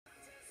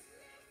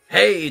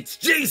Hey, it's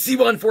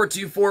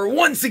JC1424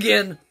 once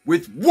again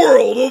with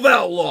World of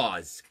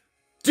Outlaws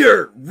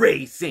Dirt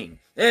Racing.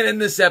 And in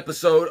this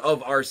episode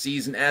of our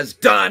season as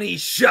Donny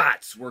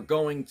Schatz, we're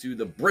going to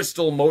the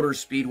Bristol Motor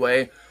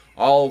Speedway,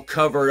 all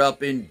covered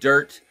up in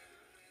dirt.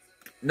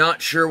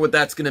 Not sure what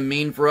that's going to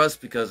mean for us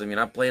because,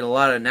 I've played a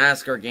lot of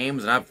NASCAR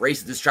games and I've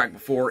raced this track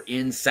before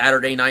in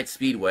Saturday Night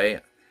Speedway.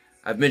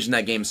 I've mentioned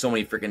that game so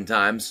many freaking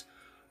times.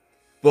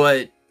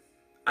 But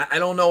I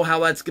don't know how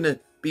that's going to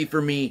be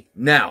for me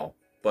now.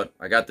 But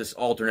I got this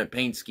alternate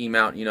paint scheme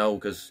out,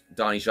 because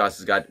Donny Schatz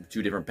has got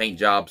 2 different paint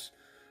jobs.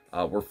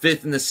 We're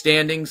 5th in the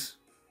standings.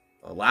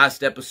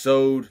 Last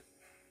episode,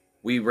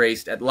 we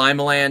raced at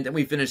Limaland, and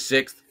we finished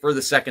 6th for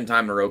the 2nd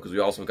time in a row, because we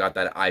also got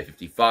that at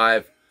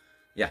I-55.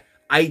 Yeah,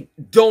 I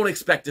don't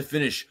expect to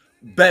finish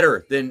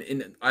better than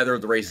in either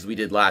of the races we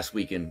did last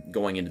weekend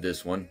going into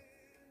this one.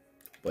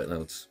 But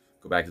let's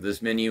go back to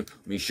this menu.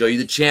 Let me show you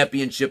the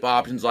championship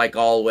options like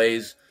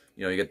always.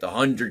 You get the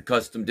 100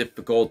 custom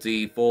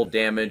difficulty, full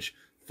damage,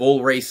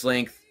 full race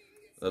length,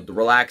 the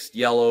relaxed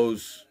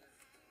yellows,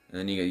 and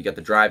then you got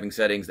the driving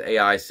settings, the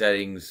AI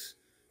settings,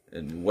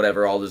 and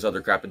whatever, all this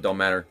other crap, it don't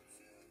matter.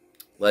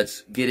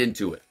 Let's get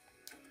into it.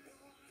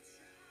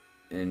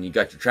 And you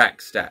got your track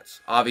stats.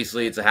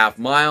 Obviously, it's a half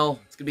mile.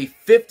 It's going to be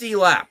 50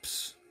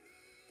 laps.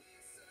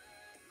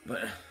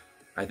 But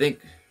I think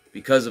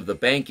because of the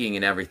banking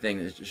and everything,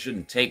 it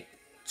shouldn't take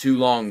too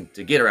long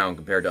to get around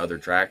compared to other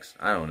tracks.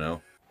 I don't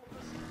know.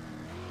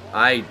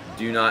 I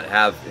do not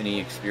have any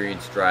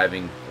experience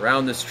driving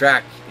around this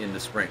track in the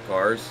sprint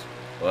cars,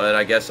 but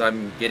I guess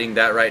I'm getting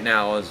that right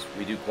now as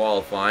we do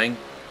qualifying.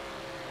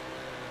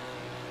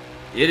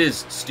 It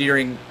is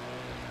steering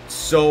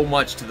so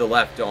much to the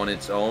left on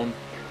its own.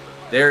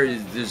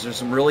 There's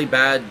some really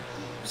bad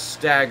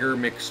stagger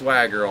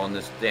McSwagger on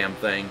this damn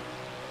thing.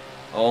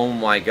 Oh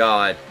my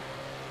god.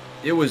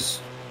 It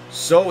was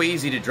so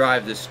easy to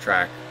drive this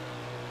track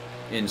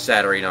in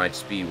Saturday Night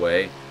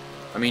Speedway.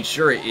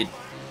 Sure,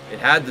 it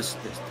had this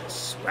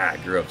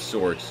swagger of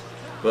sorts,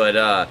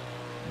 but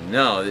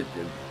no, it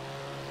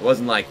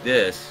wasn't like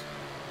this.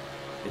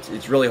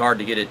 It's really hard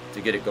to get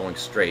it going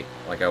straight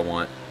like I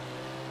want.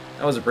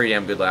 That was a pretty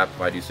damn good lap, if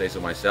I do say so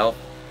myself.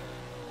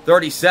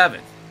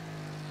 37th.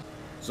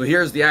 So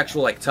here's the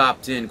actual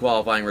top 10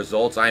 qualifying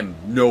results. I'm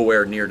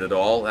nowhere near it at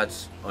all.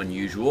 That's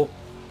unusual.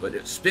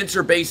 But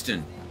Spencer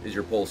Baston is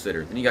your pole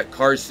sitter. Then you got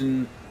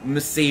Carson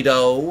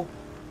Macedo.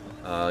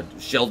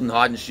 Sheldon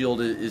Hodenshield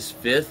is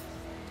 5th.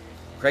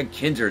 Craig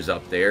Kinser's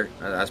up there.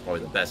 That's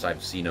probably the best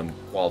I've seen him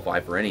qualify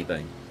for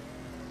anything.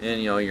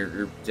 And,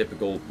 your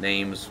typical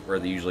names where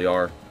they usually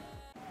are.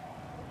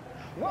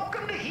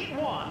 Welcome to Heat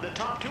 1. The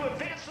top 2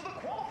 advance to the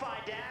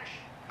qualifying dash.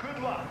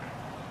 Good luck.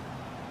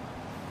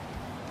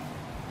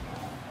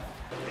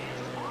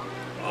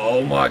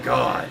 Oh my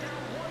god.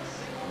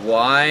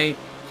 Why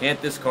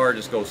can't this car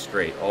just go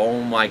straight?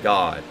 Oh my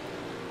god.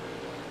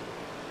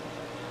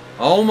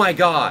 Oh my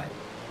god.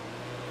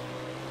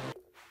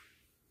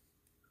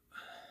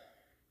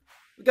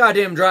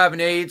 Goddamn driving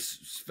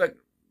aids,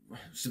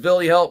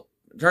 civility help,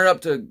 turn it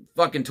up to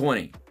fucking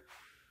 20.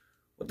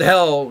 What the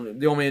hell do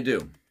you want me to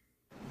do?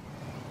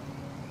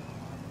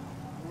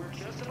 We're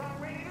just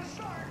about ready to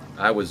start.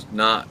 I was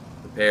not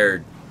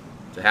prepared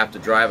to have to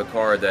drive a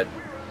car that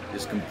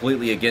is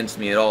completely against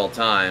me at all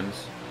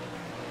times.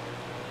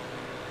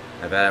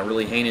 I've had a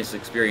really heinous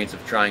experience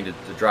of trying to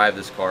drive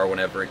this car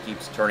whenever it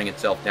keeps turning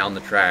itself down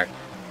the track.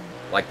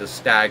 Like the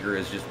stagger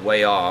is just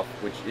way off,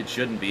 which it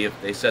shouldn't be if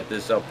they set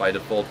this up by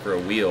default for a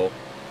wheel.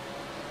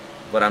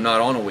 But I'm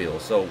not on a wheel,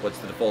 so what's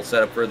the default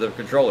setup for the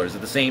controller? Is it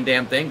the same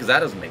damn thing? Because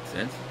that doesn't make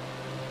sense.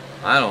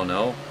 I don't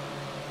know.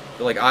 I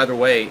feel like either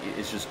way,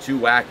 it's just too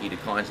wacky to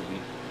constantly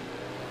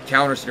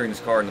counter-steering this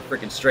car in the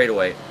freaking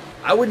straightaway.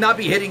 I would not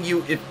be hitting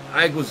you if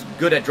I was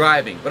good at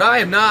driving, but I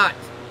am not.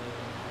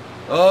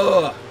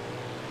 Ugh.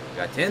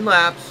 Got 10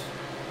 laps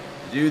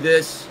to do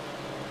this.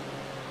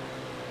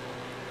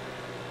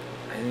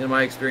 In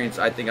my experience,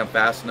 I think I'm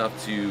fast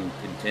enough to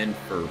contend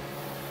for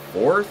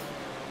 4th,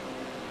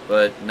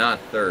 but not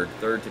 3rd.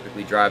 3rd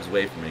typically drives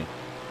away from me.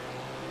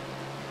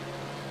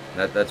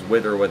 That's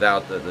with or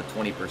without the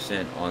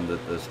 20% on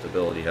the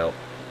stability help.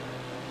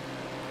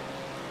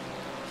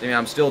 So,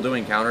 I'm still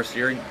doing counter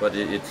steering, but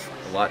it's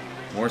a lot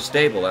more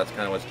stable. That's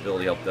kind of what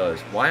stability help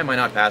does. Why am I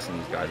not passing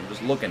these guys? I'm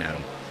just looking at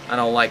them. I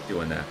don't like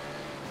doing that.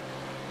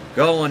 I'm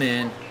going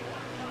in.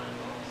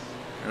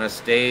 I'm going to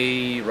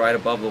stay right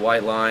above the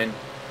white line.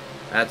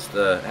 That's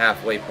the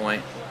halfway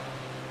point.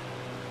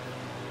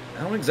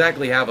 I don't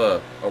exactly have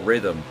a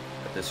rhythm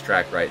at this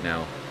track right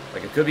now. I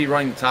could be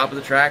running the top of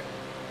the track,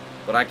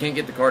 but I can't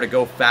get the car to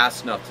go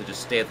fast enough to just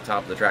stay at the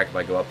top of the track if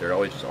I go up there. It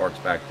always just arcs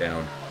back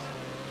down.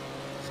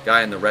 This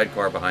guy in the red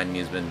car behind me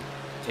has been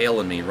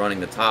tailing me, running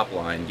the top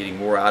line, getting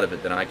more out of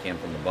it than I can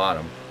from the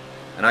bottom.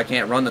 And I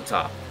can't run the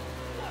top.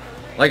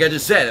 Like I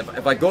just said,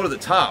 if I go to the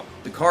top,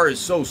 the car is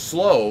so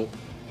slow,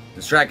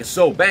 this track is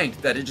so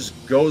banked that it just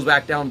goes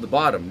back down to the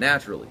bottom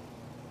naturally.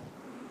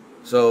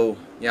 So,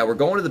 yeah, we're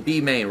going to the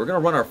B main. We're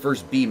going to run our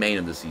first B main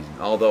of the season.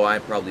 Although I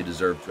probably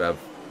deserve to have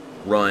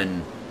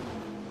run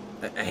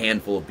a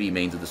handful of B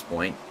mains at this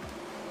point.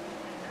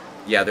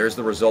 Yeah, there's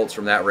the results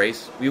from that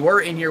race. We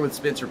were in here with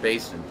Spencer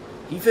Basin.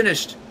 He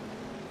finished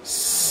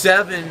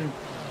 7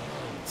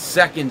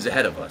 seconds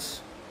ahead of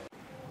us.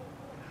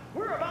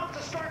 We're about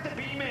to start the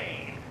B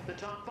main. The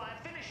top 5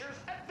 finishers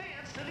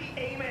advance to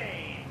the A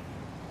main.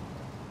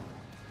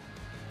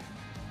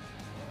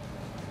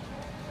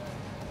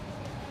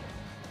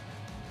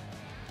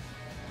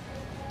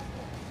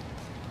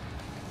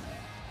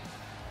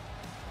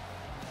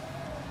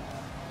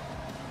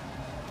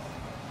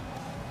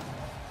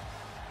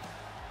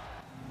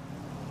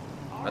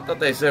 I thought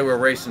they said we were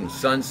racing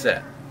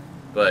Sunset,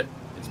 but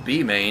it's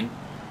B main,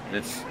 and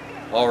it's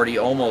already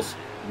almost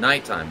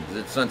nighttime because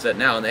it's sunset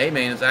now, and the A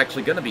main is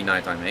actually going to be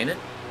nighttime, ain't it?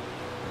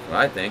 That's what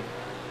I think.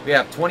 We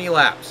have 20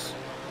 laps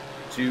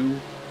to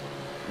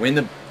win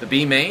the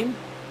B main,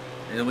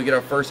 and then we get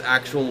our first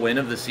actual win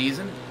of the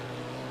season,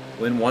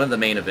 win one of the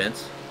main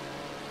events.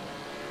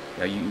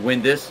 Now you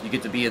win this, you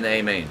get to be in the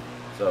A main.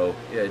 So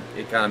yeah,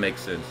 it kind of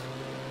makes sense.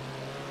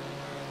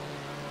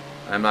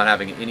 I'm not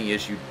having any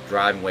issue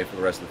driving away from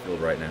the rest of the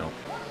field right now.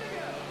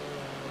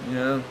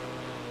 Yeah,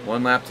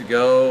 1 lap to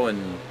go,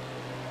 and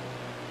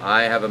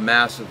I have a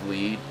massive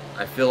lead.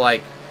 I feel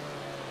like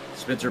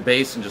Spencer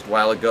Basin just a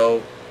while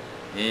ago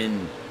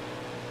in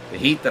the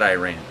heat that I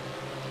ran.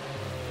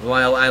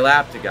 While I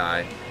lapped a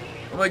guy.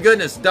 Oh my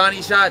goodness,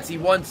 Donny Schatz, he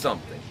won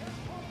something.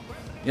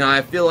 You know,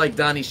 I feel like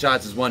Donny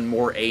Schatz has won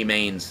more A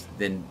mains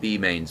than B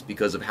mains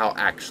because of how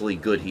actually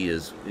good he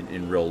is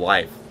in real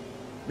life.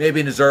 Maybe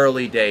in his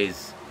early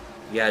days,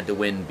 he had to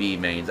win B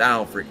mains. I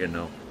don't freaking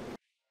know.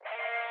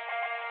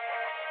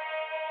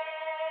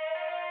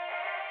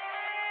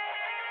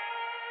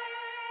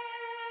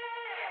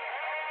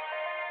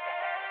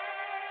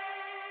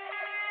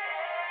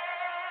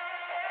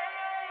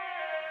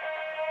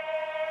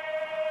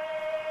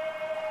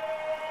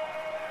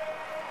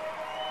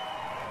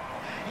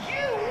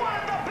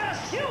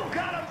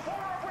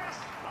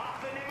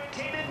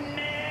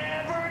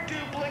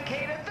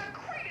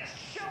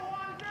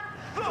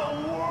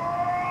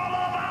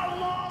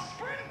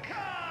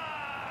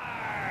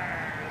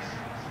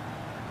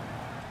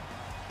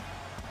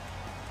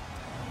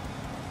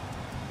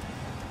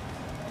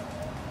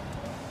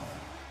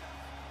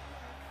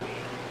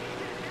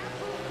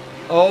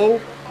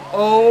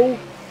 Oh,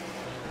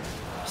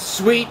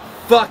 sweet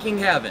fucking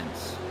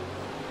heavens.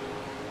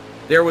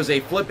 There was a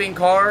flipping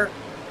car,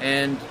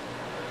 and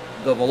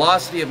the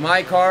velocity of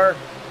my car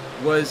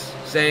was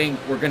saying,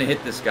 we're gonna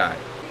hit this guy.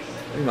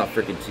 Look at my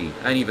freaking tea.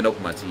 I ain't even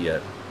opened my tea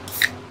yet.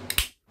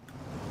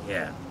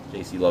 Yeah,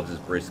 JC loves his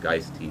brisk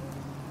iced tea.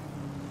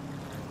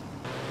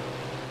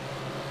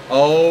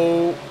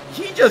 Oh,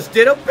 he just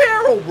did a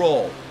barrel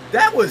roll.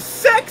 That was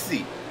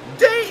sexy.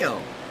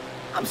 Damn.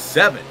 I'm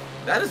 7th.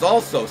 That is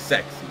also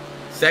sexy.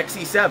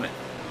 Sexy 7th.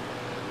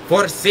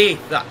 Forsyth.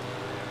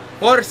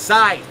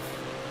 Forsyth.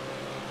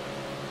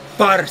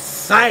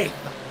 Forsyth.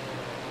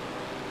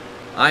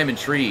 I'm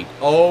intrigued.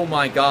 Oh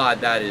my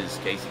god, that is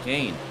Casey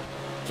Kane.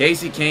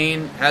 Casey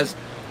Kane has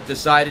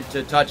decided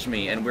to touch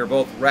me, and we're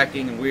both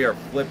wrecking, and we are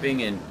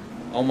flipping, and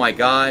oh my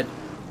god.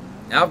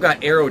 Now I've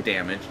got aero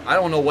damage. I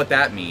don't know what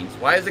that means.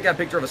 Why has it got a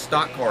picture of a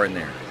stock car in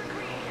there?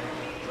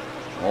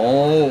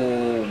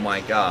 Oh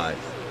my god.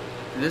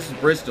 This is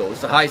Bristol. This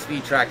is a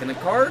high-speed track, and the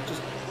car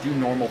just do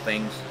normal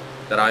things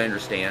that I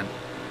understand.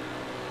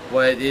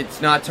 But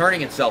it's not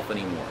turning itself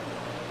anymore.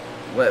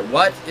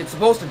 What? It's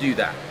supposed to do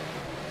that.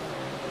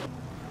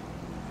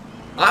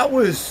 I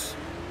was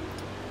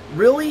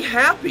really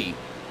happy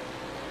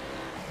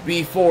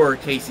before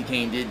Casey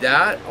Kane did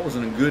that. I was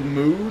in a good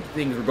mood.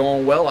 Things were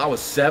going well. I was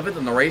 7th,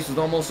 and the race was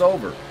almost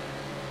over.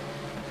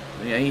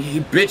 Yeah, he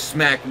bitch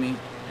smacked me,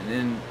 and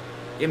then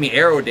gave me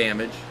aero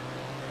damage,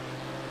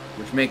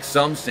 which makes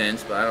some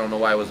sense, but I don't know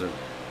why it was a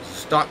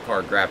stock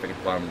car graphic at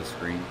the bottom of the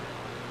screen.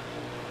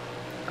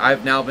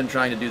 I've now been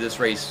trying to do this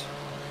race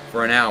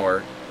for an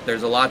hour.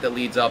 There's a lot that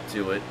leads up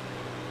to it,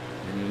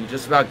 and you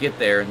just about get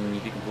there, and then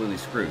you get completely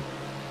screwed.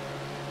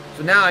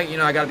 So now, you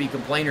know, I got to be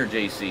complainer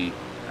JC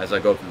as I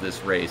go through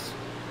this race.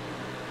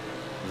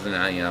 Because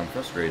now, you know, I'm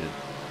frustrated.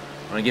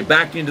 I want to get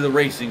back into the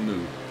racing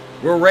mood.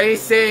 We're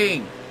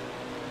racing!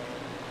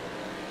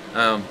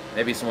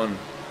 Maybe someone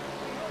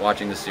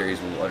watching this series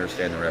will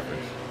understand the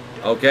reference.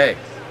 Okay.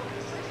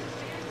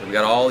 So we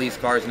got all these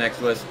cars next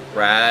to us.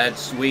 Brad,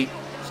 sweet.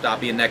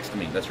 Stop being next to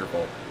me. That's your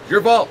fault. It's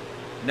your fault.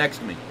 Next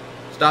to me.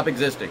 Stop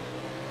existing.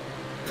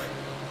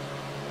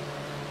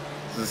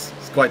 This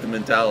is quite the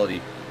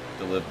mentality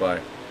to live by.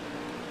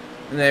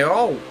 And they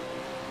all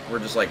were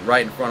just like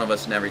right in front of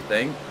us and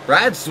everything.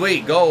 Brad,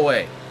 sweet. Go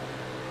away.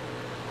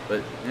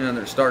 But, you know,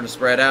 they're starting to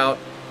spread out.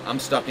 I'm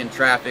stuck in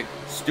traffic.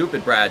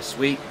 Stupid Brad,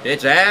 sweet.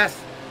 Bitch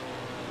ass.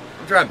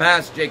 I'm trying to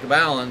pass Jacob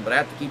Allen, but I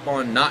have to keep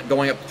on not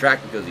going up the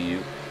track because of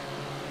you.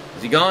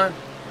 Is he gone?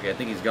 Okay, I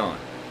think he's gone.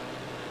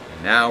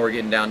 And now we're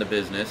getting down to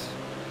business.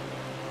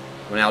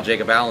 Well, now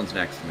Jacob Allen's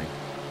next to me.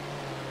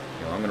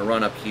 You know, I'm going to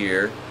run up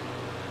here.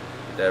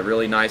 Get that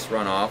really nice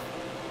runoff.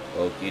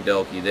 Okie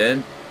dokie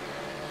then.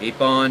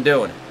 Keep on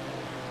doing it.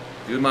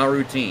 Doing my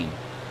routine.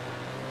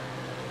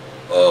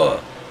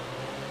 Ugh.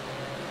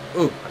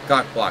 Ooh, I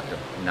cock blocked him.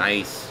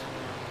 Nice.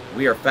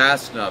 We are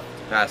fast enough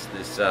to pass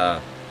this,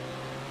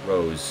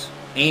 Rose.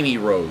 Amy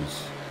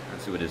Rose.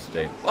 Let's see what it is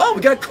today. Oh,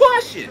 we got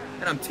caution!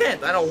 And I'm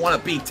 10th. I don't want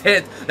to be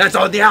 10th. That's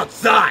on the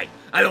outside.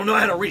 I don't know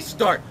how to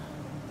restart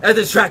at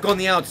this track on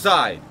the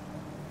outside.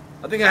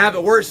 I think I have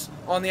it worse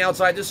on the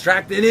outside this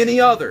track than any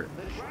other.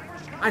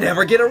 I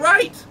never get it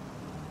right.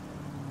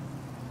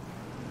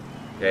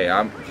 Okay,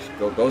 I'm just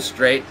go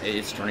straight.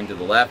 It's turning to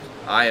the left.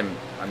 I'm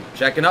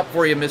checking up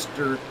for you,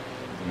 Mr.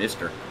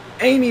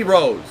 Amy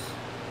Rose.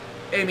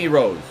 Amy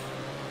Rose.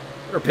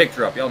 Put her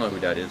picture up. Y'all know who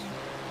that is.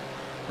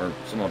 Or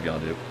some of y'all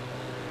do.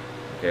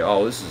 Okay,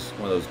 oh, this is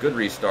one of those good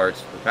restarts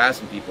for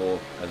passing people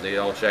as they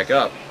all check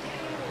up.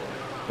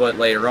 But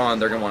later on,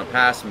 they're going to want to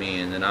pass me,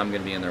 and then I'm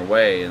going to be in their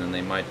way, and then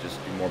they might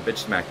just do more bitch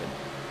smacking.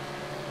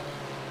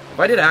 If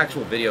I did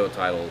actual video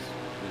titles,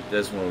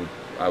 this one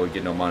I would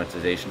get no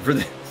monetization for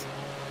this.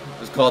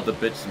 Just call it the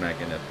bitch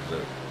smacking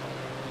episode.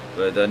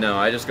 But no,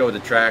 I just go with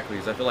the track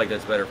because I feel like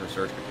that's better for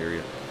search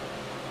criteria.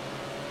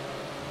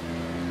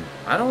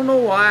 I don't know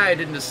why I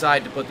didn't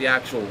decide to put the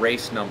actual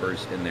race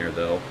numbers in there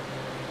though.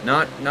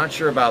 Not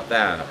sure about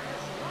that.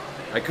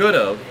 I could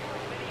have,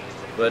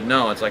 but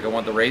no, it's like I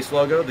want the race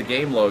logo, the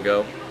game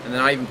logo, and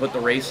then I even put the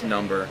race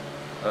number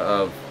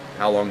of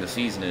how long the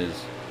season is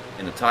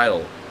in the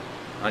title.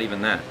 Not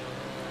even that.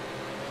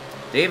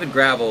 David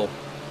Gravel,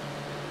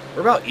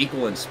 we're about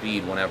equal in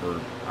speed whenever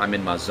I'm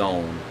in my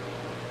zone.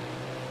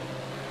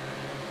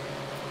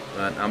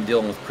 But I'm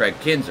dealing with Craig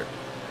Kinzer.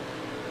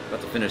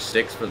 About to finish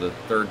 6th for the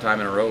 3rd time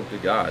in a row.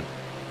 Good God.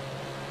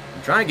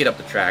 I'm trying to get up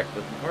the track,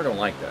 but the car don't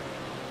like that.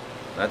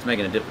 That's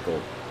making it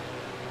difficult.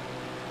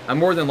 I'm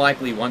more than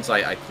likely, once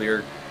I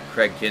clear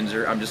Craig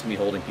Kinzer, I'm just going to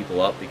be holding people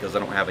up because I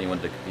don't have anyone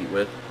to compete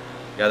with.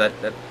 Yeah,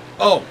 that...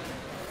 Oh!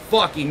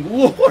 Fucking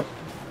Lord!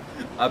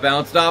 I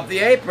bounced off the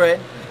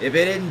apron. If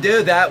it didn't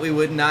do that, we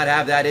would not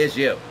have that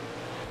issue.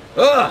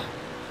 Ugh!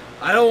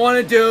 I don't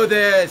want to do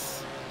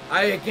this!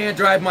 I can't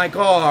drive my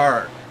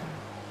car!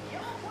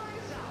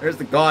 There's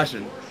the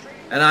caution.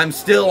 And I'm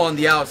still on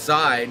the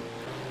outside.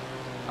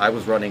 I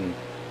was running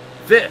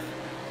 5th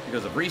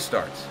because of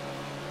restarts.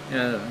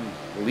 Yeah,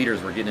 the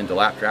leaders were getting into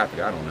lap traffic,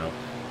 I don't know.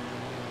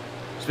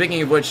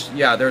 Speaking of which,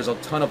 yeah, there's a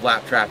ton of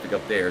lap traffic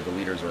up there. The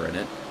leaders are in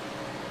it.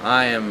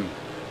 I am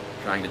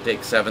trying to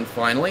take 7th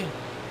finally.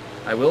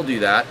 I will do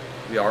that.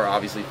 We are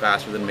obviously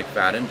faster than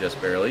McFadden, just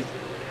barely.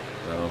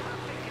 So,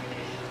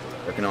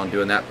 working on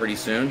doing that pretty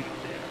soon.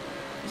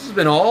 This has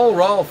been all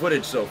raw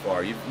footage so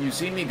far. You've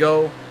seen me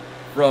go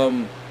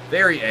from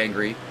very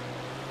angry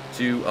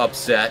to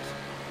upset.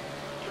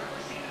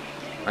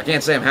 I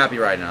can't say I'm happy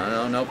right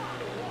now. No.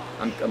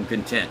 I'm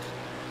content.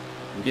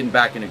 I'm getting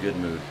back in a good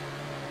mood.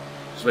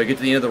 So I get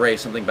to the end of the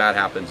race, something bad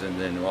happens, and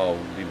then, I'll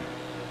be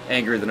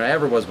angrier than I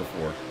ever was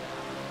before.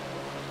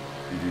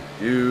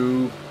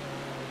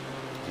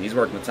 He's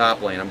working the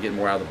top lane. I'm getting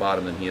more out of the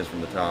bottom than he is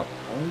from the top.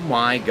 Oh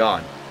my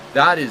God.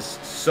 That is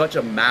such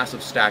a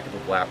massive stack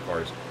of lap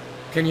cars.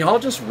 Can y'all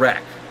just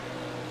wreck?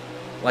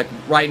 Like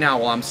right now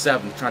while I'm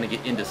 7th trying to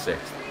get into 6th.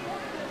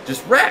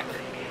 Just wreck.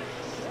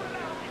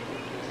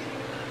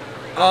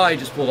 Oh, I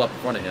just pulled up in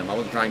front of him. I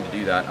wasn't trying to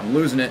do that. I'm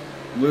losing it.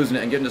 I'm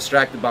getting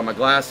distracted by my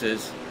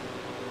glasses.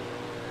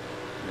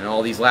 And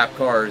all these lap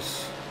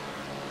cars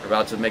are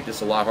about to make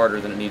this a lot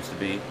harder than it needs to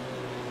be.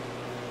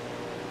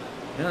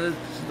 You know,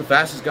 this is the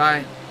fastest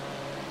guy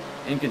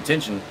in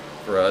contention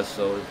for us,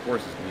 so of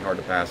course it's going to be hard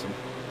to pass him.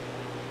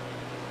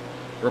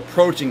 We're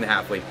approaching the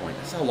halfway point.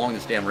 That's how long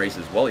this damn race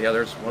is. Well, yeah,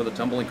 there's one of the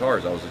tumbling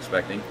cars I was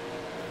expecting.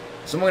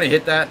 Someone going to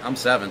hit that? I'm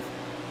 7th.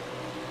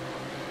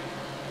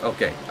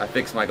 Okay, I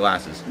fixed my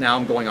glasses. Now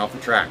I'm going off the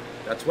track.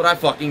 That's what I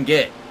fucking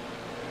get.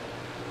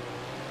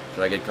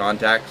 Should I get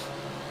contacts?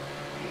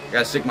 I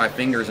gotta stick my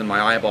fingers in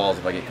my eyeballs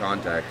if I get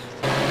contacts.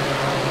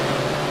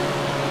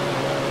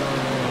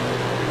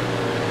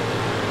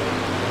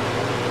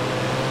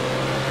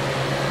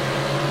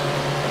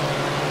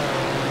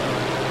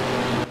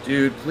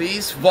 Dude,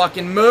 please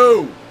fucking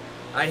move!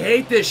 I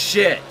hate this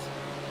shit!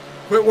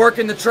 Quit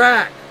working the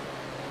track!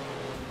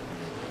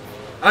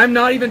 I'm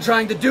not even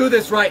trying to do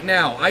this right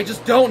now. I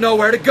just don't know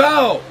where to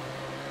go.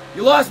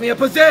 You lost me a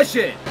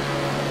position.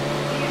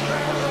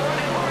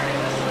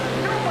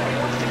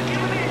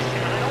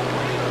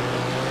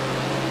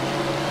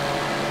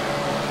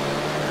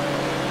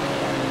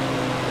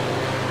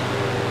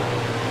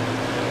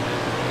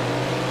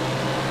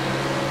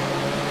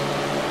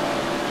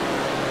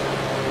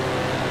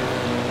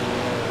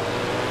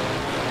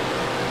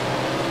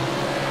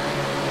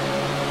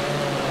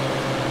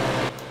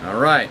 All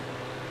right.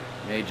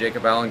 Made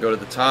Jacob Allen go to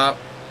the top.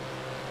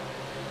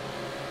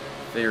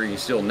 Figuring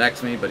he's still next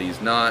to me, but he's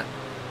not.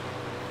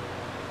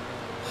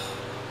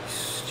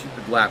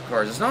 Stupid lap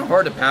cars. It's not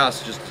hard to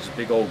pass just a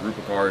big old group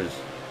of cars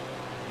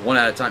one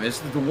at a time. It's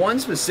the one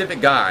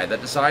specific guy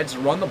that decides to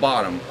run the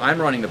bottom.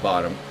 I'm running the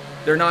bottom.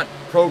 They're not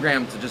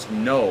programmed to just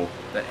know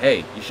that,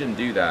 hey, you shouldn't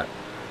do that.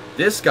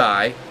 This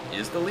guy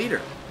is the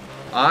leader.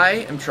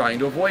 I am trying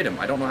to avoid him.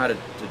 I don't know how to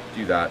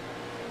do that.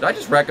 Did I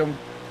just wreck him?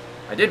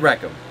 I did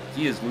wreck him.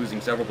 he is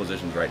losing several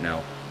positions right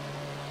now.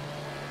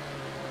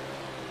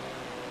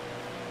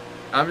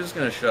 I'm just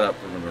going to shut up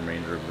for the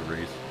remainder of the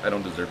race. I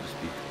don't deserve to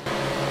speak.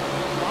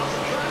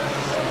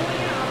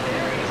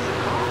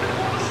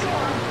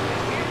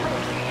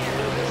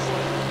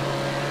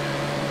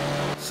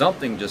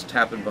 Something just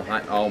happened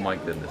behind. Oh my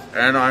goodness!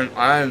 And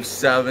I'm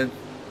 7th.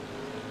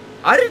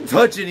 I didn't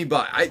touch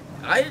anybody.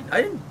 I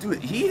didn't do it.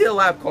 He hit a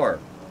lap car.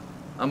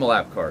 I'm a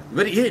lap car,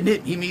 but he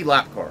didn't hit me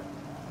lap car.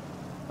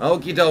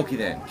 Okie dokie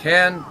then.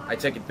 Can I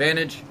take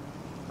advantage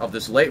of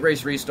this late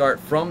race restart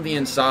from the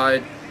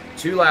inside?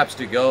 2 laps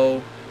to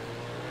go.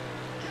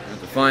 I have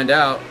to find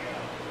out.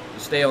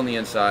 Stay on the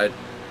inside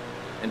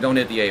and don't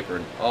hit the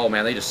apron. Oh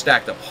man, they just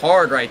stacked up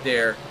hard right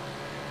there.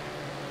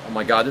 Oh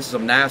my god, this is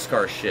some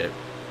NASCAR shit.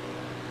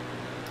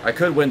 I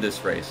could win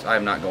this race. I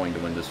am not going to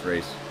win this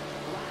race.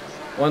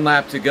 1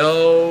 lap to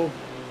go.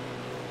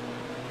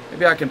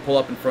 Maybe I can pull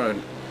up in front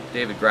of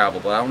David Gravel,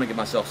 but I don't want to get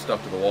myself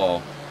stuck to the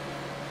wall.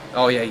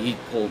 Oh yeah, he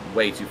pulled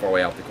way too far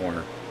away out the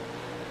corner.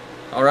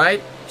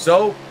 Alright,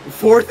 so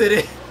 4th it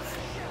is.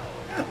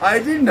 I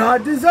did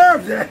not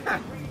deserve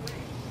that.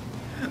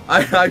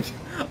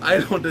 I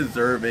don't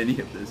deserve any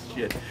of this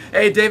shit.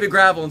 Hey, David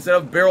Gravel, instead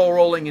of barrel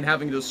rolling and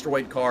having a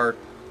destroyed car,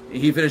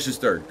 he finishes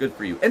 3rd. Good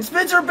for you. And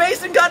Spencer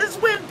Basin got his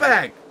win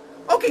back.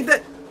 Okay,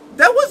 that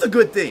was a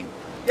good thing.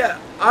 Yeah,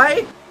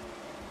 I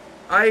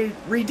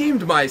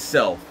redeemed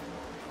myself.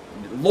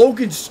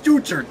 Logan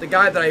Stutert, the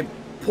guy that I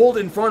pulled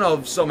in front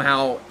of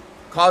somehow,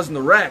 causing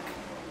the wreck,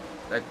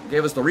 that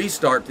gave us the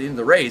restart to end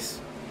the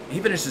race, he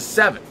finishes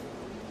 7th.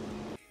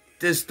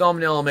 This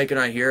thumbnail I'm making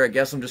right here, I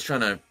guess I'm just trying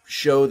to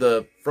show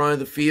the front of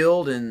the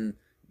field and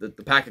the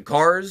pack of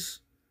cars.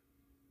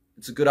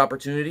 It's a good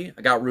opportunity.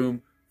 I got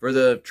room for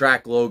the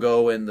track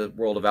logo and the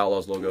World of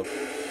Outlaws logo.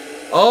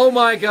 Oh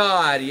my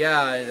god,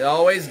 yeah, it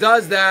always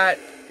does that.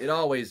 It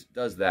always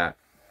does that.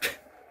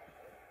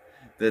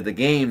 The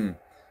game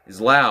is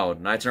loud,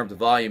 and I turn up the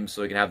volume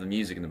so we can have the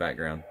music in the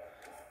background.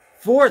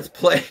 4th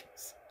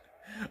place.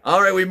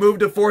 Alright, we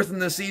moved to 4th in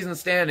the season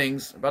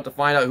standings. About to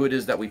find out who it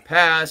is that we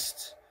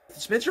passed.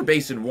 Spencer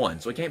Basin won,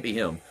 so it can't be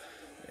him.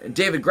 And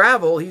David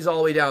Gravel, he's all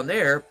the way down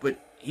there, but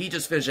he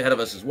just finished ahead of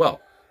us as well.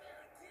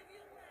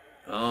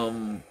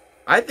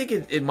 I think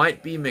it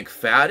might be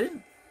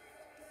McFadden.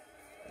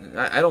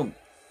 I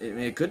mean,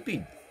 it could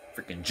be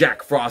freaking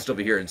Jack Frost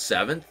over here in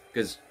 7th,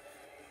 because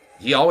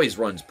he always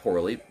runs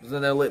poorly.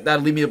 That'll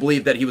lead me to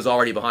believe that he was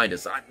already behind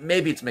us.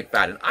 Maybe it's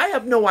McFadden. I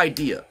have no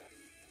idea.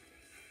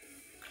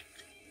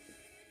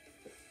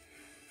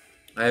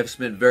 I have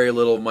spent very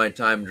little of my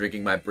time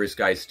drinking my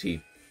brisk iced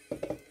tea,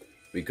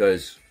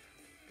 because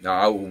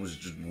I was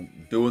just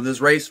doing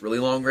this race, really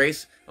long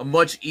race, a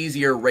much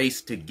easier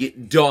race to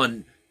get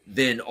done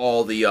than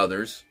all the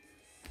others.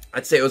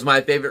 I'd say it was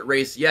my favorite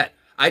race yet.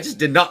 I just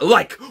did not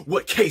like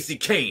what Casey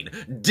Kane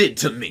did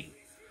to me.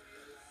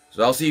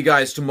 So I'll see you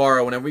guys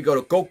tomorrow whenever we go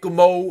to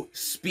Kokomo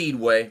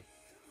Speedway.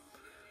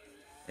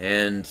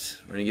 And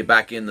we're going to get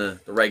back in the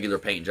regular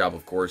paint job,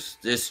 of course.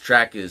 This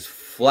track is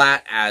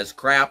flat as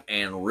crap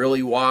and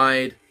really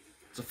wide.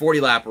 It's a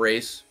 40-lap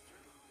race,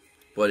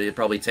 but it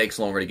probably takes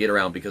longer to get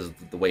around because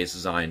of the way it's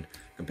designed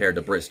compared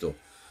to Bristol.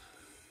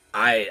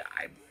 I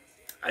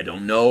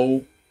don't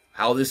know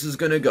how this is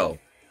going to go.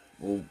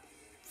 We'll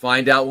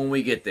find out when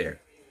we get there.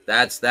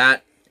 That's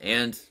that,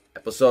 and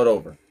episode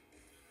over.